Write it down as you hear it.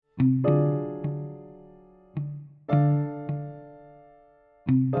Hey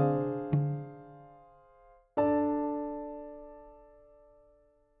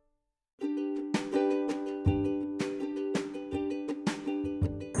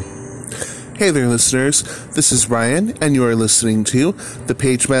there, listeners. This is Ryan, and you are listening to the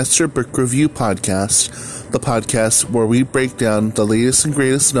Pagemaster Book Review Podcast, the podcast where we break down the latest and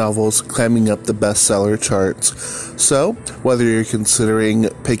greatest novels climbing up the bestseller charts. So, whether you're considering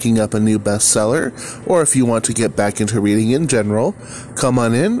picking up a new bestseller, or if you want to get back into reading in general, come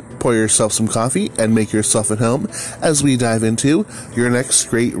on in, pour yourself some coffee, and make yourself at home as we dive into your next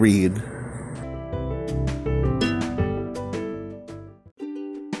great read.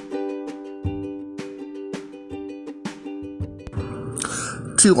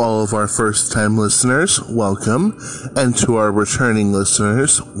 To all of our first-time listeners, welcome, and to our returning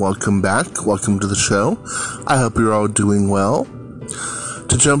listeners, welcome back, welcome to the show. I hope you're all doing well.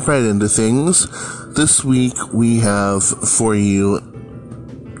 To jump right into things, this week we have for you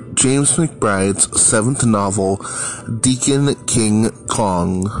James McBride's 7th novel, Deacon King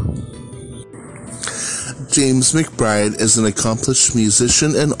Kong. James McBride is an accomplished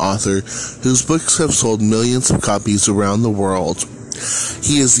musician and author whose books have sold millions of copies around the world.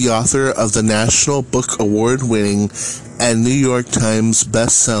 He is the author of the National Book Award-winning and New York Times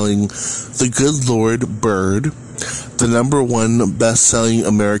best-selling The Good Lord Bird, the #1 best-selling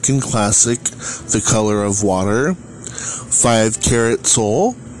American classic The Color of Water, 5 Carat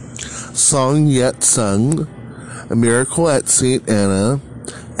Soul, Song Yet Sung, A Miracle at St. Anna,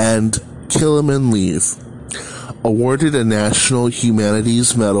 and Kill 'Em and Leave. Awarded a National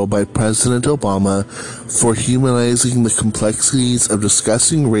Humanities Medal by President Obama for humanizing the complexities of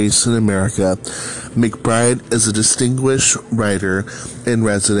discussing race in America, McBride is a distinguished writer in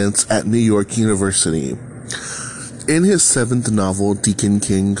residence at New York University. In his 7th novel, Deacon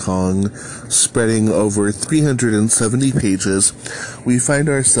King Kong, spreading over 370 pages, we find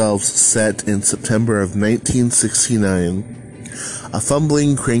ourselves set in September of 1969. A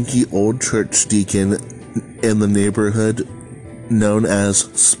fumbling, cranky old church deacon in the neighborhood known as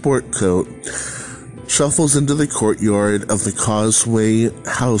Sportcoat shuffles into the courtyard of the Causeway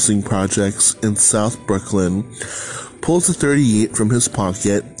Housing Projects in South Brooklyn, pulls a .38 from his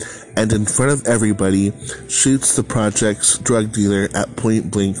pocket, and in front of everybody shoots the project's drug dealer at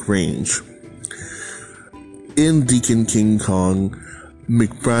point-blank range. In Deacon King Kong,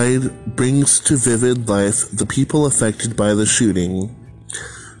 McBride brings to vivid life the people affected by the shooting: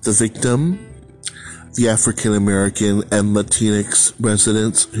 the victim, the African American and Latinx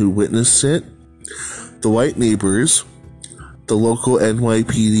residents who witnessed it, the white neighbors, the local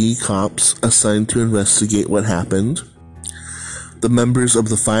NYPD cops assigned to investigate what happened, the members of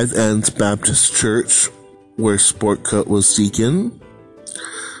the Five Ends Baptist Church, where Sportcoat was deacon,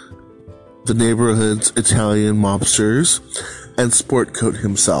 the neighborhood's Italian mobsters, and Sportcoat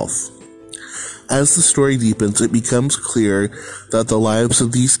himself. As the story deepens, it becomes clear that the lives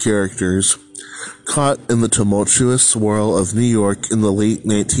of these characters, caught in the tumultuous swirl of New York in the late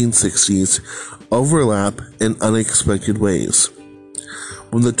 1960s, overlap in unexpected ways.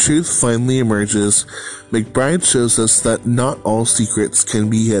 When the truth finally emerges, McBride shows us that not all secrets can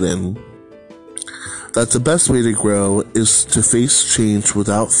be hidden, that the best way to grow is to face change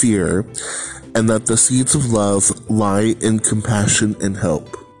without fear, and that the seeds of love lie in compassion and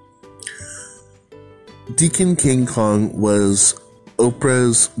hope. Deacon King Kong was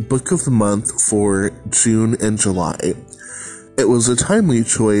Oprah's Book of the Month for June and July. It was a timely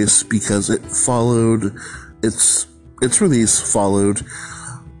choice because its release followed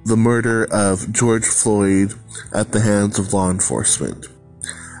the murder of George Floyd at the hands of law enforcement.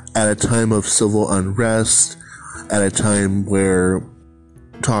 At a time of civil unrest, at a time where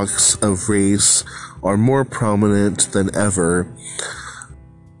talks of race are more prominent than ever,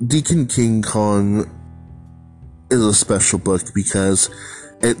 Deacon King Kong is a special book because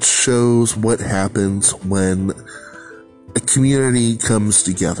it shows what happens when a community comes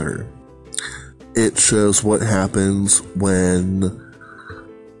together. It shows what happens when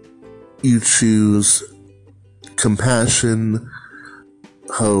you choose compassion,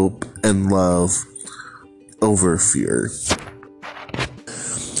 hope, and love over fear.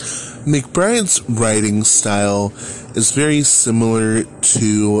 McBride's writing style is very similar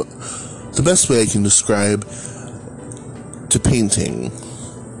to, the best way I can describe, to painting.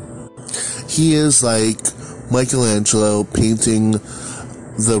 He is like Michelangelo painting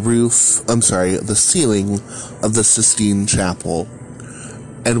the ceiling of the Sistine Chapel.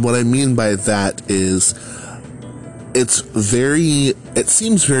 And what I mean by that is, it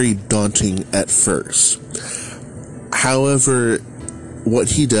seems very daunting at first. However, what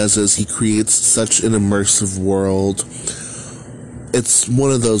he does is he creates such an immersive world. It's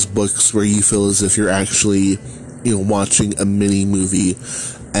one of those books where you feel as if you're actually, watching a mini movie,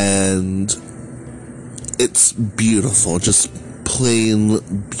 and it's beautiful, just plain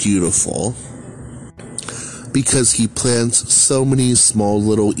beautiful, because he plants so many small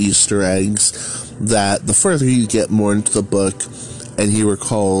little Easter eggs that the further you get more into the book and he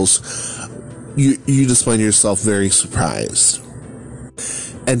recalls, you just find yourself very surprised.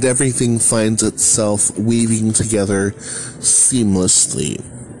 And everything finds itself weaving together seamlessly.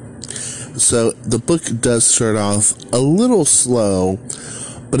 So the book does start off a little slow,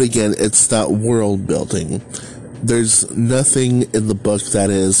 but again, it's that world building. There's nothing in the book that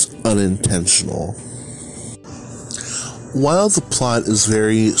is unintentional. While the plot is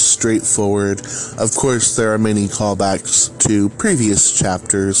very straightforward, of course there are many callbacks to previous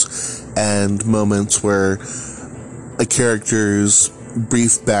chapters and moments where a character's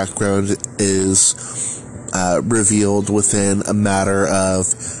brief background is revealed within a matter of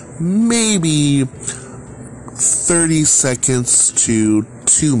maybe 30 seconds to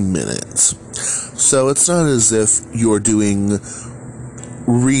 2 minutes. So it's not as if you're doing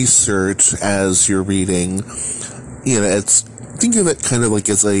research as you're reading. Think of it kind of like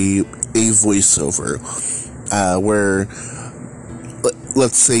as a voiceover, where,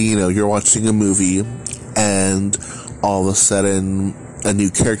 let's say, you're watching a movie and all of a sudden a new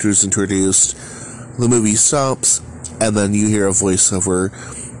character is introduced, the movie stops, and then you hear a voiceover,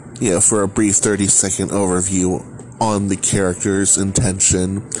 for a brief 30-second overview on the character's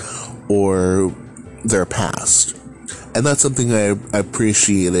intention or their past. And that's something I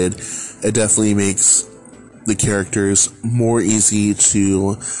appreciated. It definitely makes the characters more easy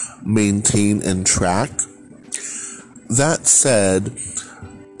to maintain and track. That said,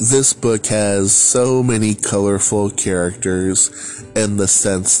 this book has so many colorful characters in the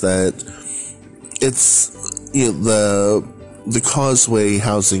sense that it's, the Causeway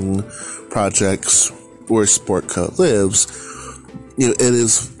Housing Projects where Sportcoat lives, it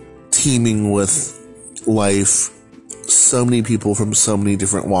is teeming with life, so many people from so many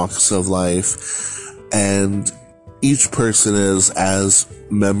different walks of life, and each person is as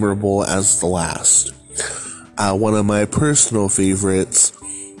memorable as the last. One of my personal favorites,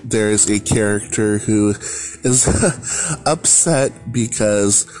 there's a character who is upset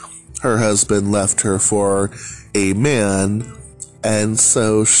because her husband left her for a man, and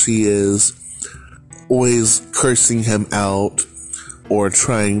so she is always cursing him out or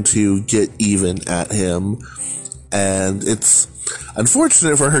trying to get even at him. And it's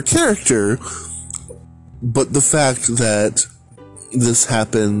unfortunate for her character, but the fact that this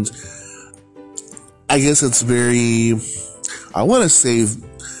happened, I guess it's very, I want to say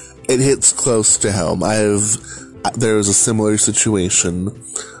it hits close to home. There was a similar situation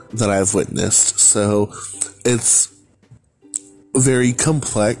that I've witnessed, so it's very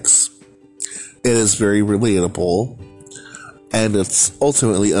complex, it is very relatable, and it's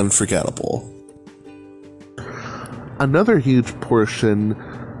ultimately unforgettable. Another huge portion,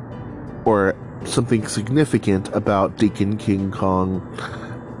 or something significant about Deacon King Kong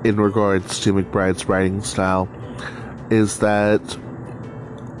in regards to McBride's writing style, is that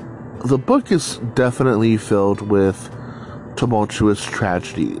the book is definitely filled with tumultuous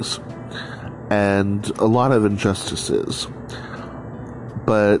tragedies and a lot of injustices.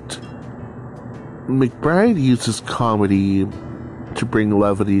 But McBride uses comedy to bring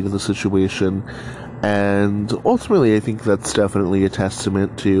levity to the situation, and ultimately I think that's definitely a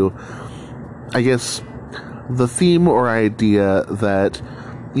testament to, I guess, the theme or idea that,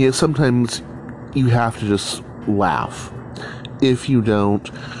 sometimes you have to just laugh. If you don't,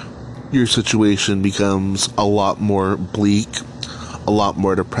 your situation becomes a lot more bleak, a lot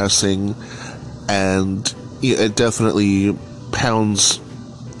more depressing, and it definitely pounds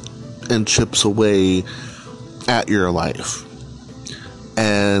and chips away at your life.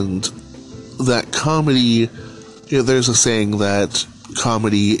 And that comedy, there's a saying that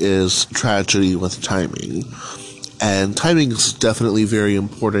comedy is tragedy with timing. And timing is definitely very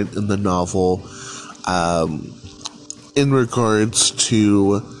important in the novel, in regards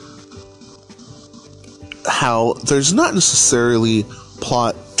to how there's not necessarily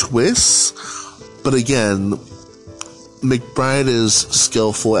plot twists, but again, McBride is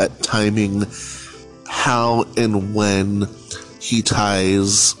skillful at timing how and when he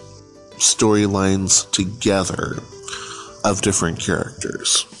ties storylines together of different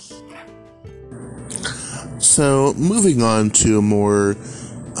characters. So, moving on to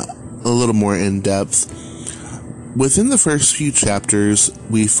a little more in-depth, within the first few chapters,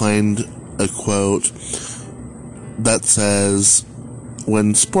 we find a quote that says,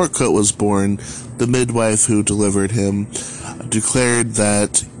 when Sportcoat was born, the midwife who delivered him declared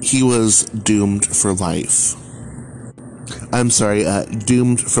that he was doomed for life.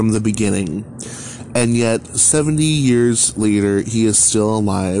 Doomed from the beginning. And yet, 70 years later, he is still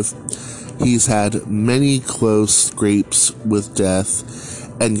alive. He's had many close scrapes with death,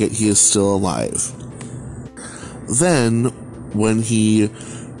 and yet he is still alive. Then, when he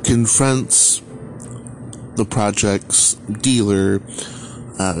confronts the project's dealer,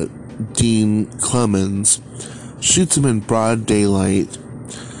 Dean Clemens, shoots him in broad daylight,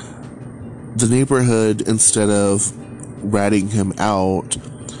 the neighborhood, instead of ratting him out,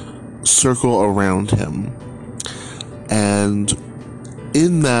 circle around him. And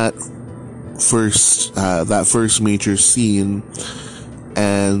in that first major scene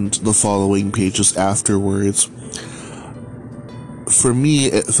and the following pages afterwards, for me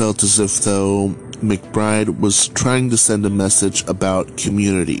it felt as if though McBride was trying to send a message about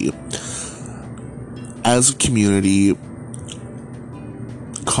community. As a community,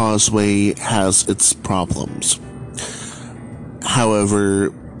 Causeway has its problems.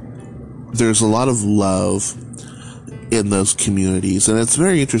 However, there's a lot of love in those communities, and it's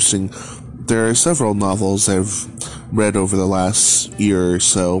very interesting. There are several novels I've read over the last year or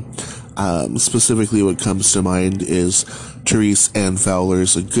so. Specifically, what comes to mind is Therese Ann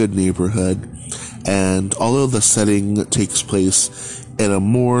Fowler's A Good Neighborhood, and although the setting takes place in a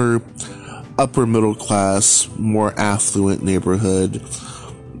more upper middle class, more affluent neighborhood,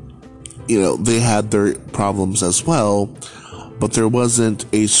 they had their problems as well, but there wasn't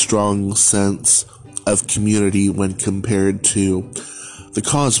a strong sense of community when compared to the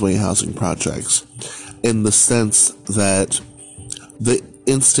Causeway Housing Projects, in the sense that the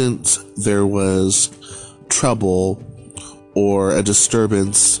instant there was trouble or a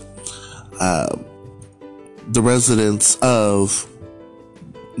disturbance, the residents of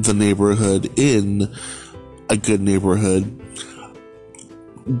the neighborhood in A Good Neighborhood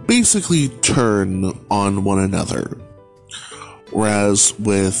basically turn on one another. Whereas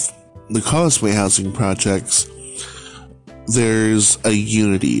with the Causeway Housing Projects, there's a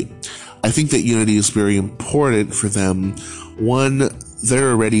unity. I think that unity is very important for them. One,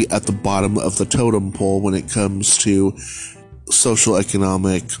 they're already at the bottom of the totem pole when it comes to social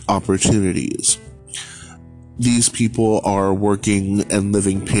economic opportunities. These people are working and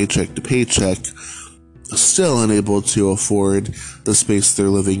living paycheck to paycheck, still unable to afford the space they're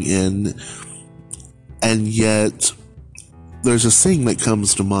living in, and yet there's a saying that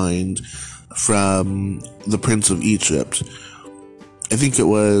comes to mind from the Prince of Egypt. I think it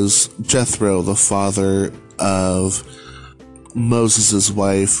was Jethro, the father of Moses'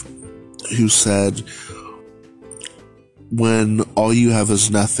 wife, who said, when all you have is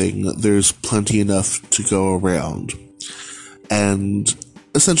nothing, there's plenty enough to go around. And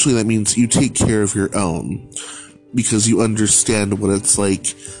essentially that means you take care of your own, because you understand what it's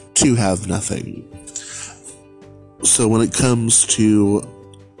like to have nothing. So when it comes to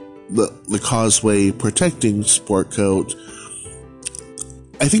the Causeway protecting Sportcoat,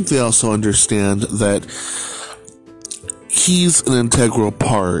 I think they also understand that he's an integral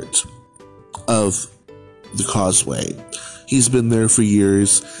part of the Causeway. He's been there for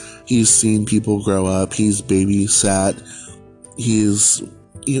years. He's seen people grow up. He's babysat. He's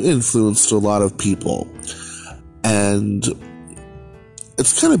influenced a lot of people. And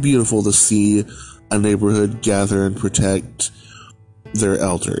it's kind of beautiful to see a neighborhood gather and protect their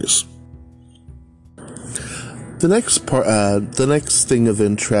elders. The next thing of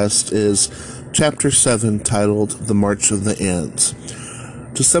interest is Chapter 7, titled The March of the Ants.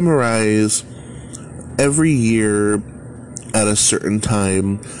 To summarize, every year at a certain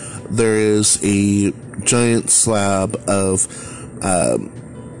time, there is a giant slab of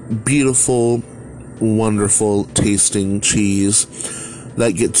beautiful, wonderful tasting cheese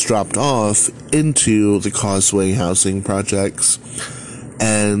that gets dropped off into the Causeway Housing Projects,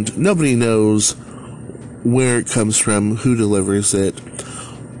 and nobody knows where it comes from, who delivers it,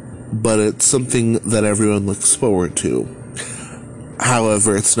 but it's something that everyone looks forward to.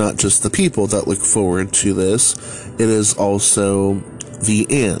 However, it's not just the people that look forward to this, it is also the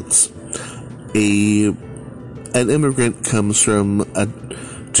ants. An immigrant comes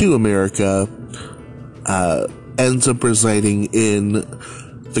to America, ends up residing in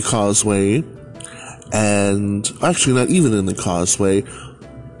the Causeway, and actually not even in the Causeway,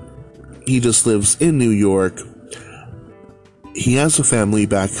 he just lives in New York. He has a family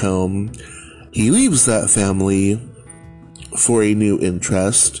back home. He leaves that family for a new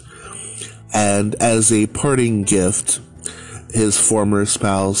interest, and as a parting gift, his former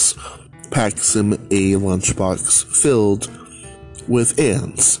spouse packs him a lunchbox filled with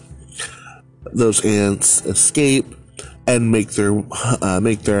ants. Those ants escape and make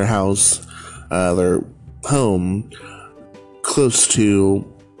their house, their home, close to,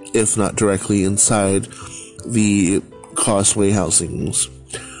 if not directly inside, the Causeway Housings.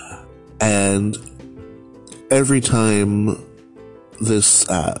 And every time this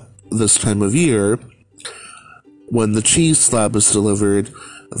time of year, when the cheese slab is delivered,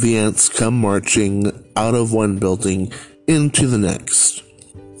 the ants come marching out of one building into the next.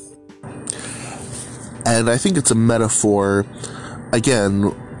 And I think it's a metaphor,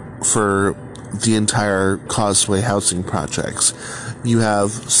 again, for the entire Causeway Housing Projects. You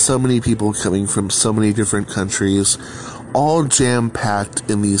have so many people coming from so many different countries, all jam-packed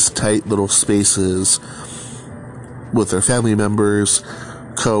in these tight little spaces with their family members,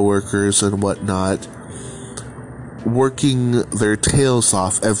 co-workers, and whatnot, working their tails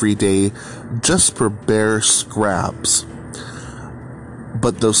off every day just for bare scraps.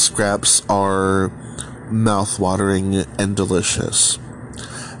 But those scraps are mouth-watering and delicious.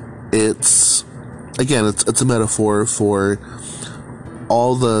 It's a metaphor for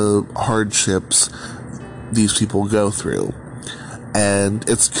all the hardships these people go through. And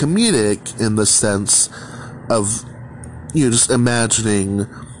it's comedic in the sense of, just imagining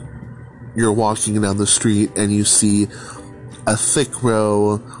you're walking down the street and you see a thick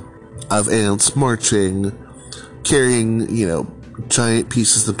row of ants marching, carrying, giant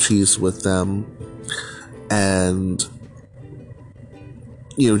pieces of cheese with them, and,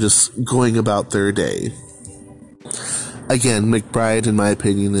 just going about their day. Again, McBride, in my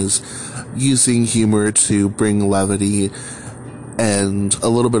opinion, is using humor to bring levity and a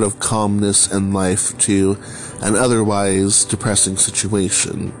little bit of calmness in life to an otherwise depressing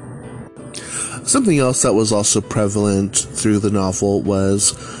situation. Something else that was also prevalent through the novel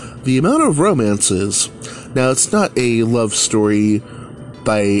was the amount of romances. Now, it's not a love story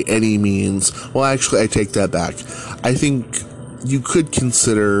by any means. Well, actually, I take that back. I think you could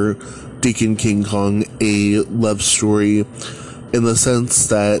consider Deacon King Kong a love story in the sense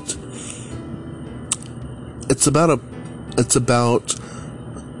that it's about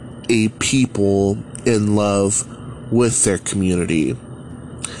a people in love with their community.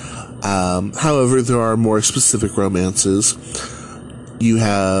 However, there are more specific romances. You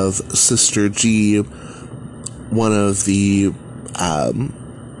have Sister G, one of the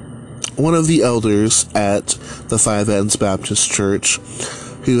elders at the Five Ends Baptist Church,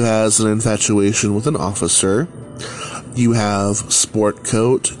 who has an infatuation with an officer. You have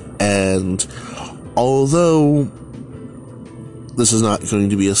Sportcoat, and although this is not going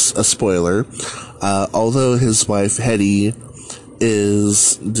to be a spoiler, although his wife Hetty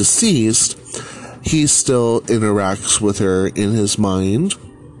is deceased, he still interacts with her in his mind.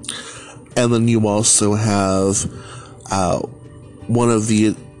 And then you also have one of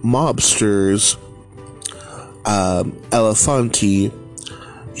the mobsters, Elefanti.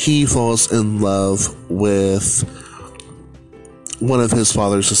 He falls in love with one of his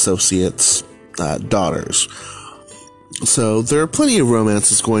father's associates' daughters. So there are plenty of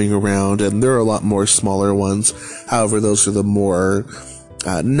romances going around, and there are a lot more smaller ones. However, those are the more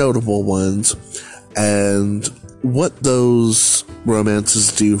notable ones. And what those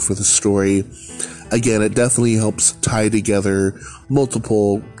romances do for the story, again, it definitely helps tie together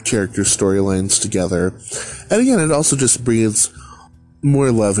multiple character storylines together. And again, it also just breathes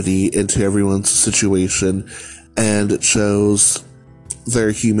more levity into everyone's situation, and it shows their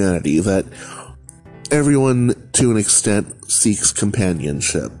humanity, that everyone, to an extent, seeks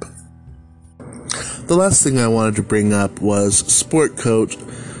companionship. The last thing I wanted to bring up was Sportcoat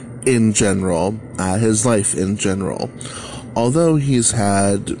in general, his life in general. Although he's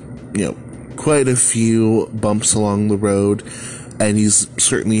had, quite a few bumps along the road, and he's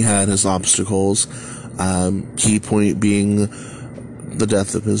certainly had his obstacles, key point being the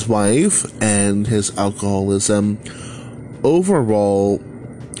death of his wife and his alcoholism. Overall,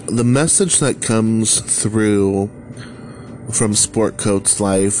 the message that comes through from Sportcoat's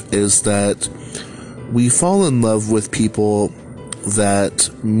life is that we fall in love with people that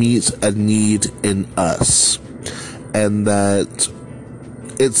meet a need in us, and that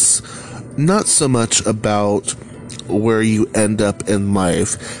it's not so much about where you end up in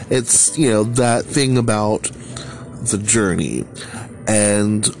life. It's, that thing about the journey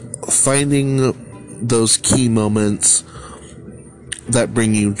and finding those key moments that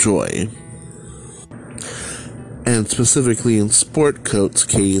bring you joy. And specifically in Sportcoat's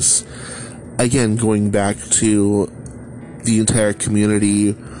case, again, going back to the entire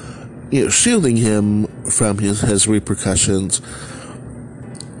community, shielding him from his repercussions,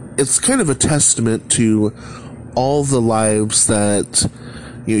 it's kind of a testament to all the lives that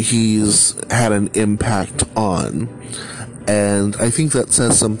he's had an impact on. And I think that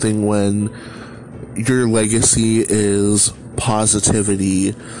says something when your legacy is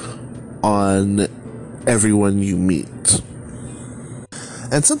positivity on everyone you meet.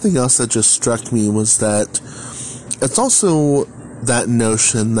 And something else that just struck me was that it's also that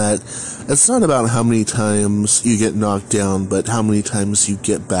notion that it's not about how many times you get knocked down, but how many times you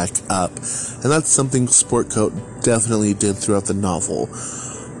get back up. And that's something Sportcoat definitely did throughout the novel.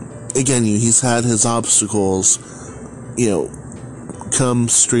 Again, he's had his obstacles, come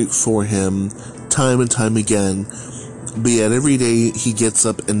straight for him time and time again, but yet every day he gets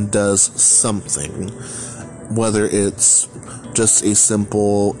up and does something. Whether it's just a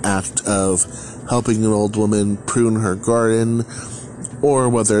simple act of helping an old woman prune her garden, or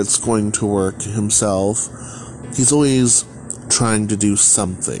whether it's going to work himself, he's always trying to do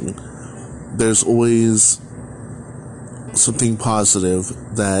something. There's always something positive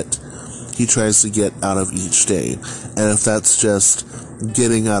that he tries to get out of each day. And if that's just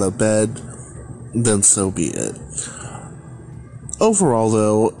getting out of bed, then so be it. Overall,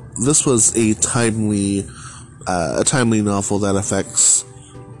 though, this was a timely novel that affects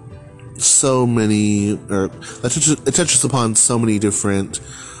so many, or it touches upon so many different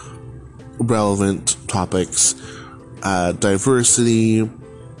relevant topics: diversity,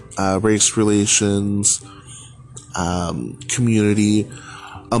 race relations, community,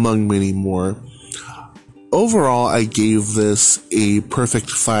 among many more. Overall, I gave this a perfect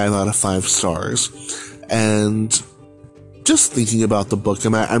 5 out of 5 stars, and just thinking about the book,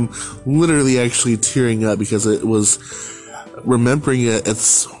 I'm literally actually tearing up because it was, remembering it,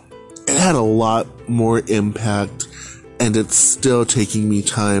 it had a lot more impact, and it's still taking me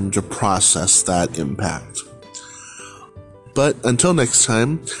time to process that impact. But until next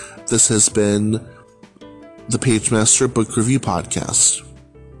time, this has been the Pagemaster Book Review Podcast.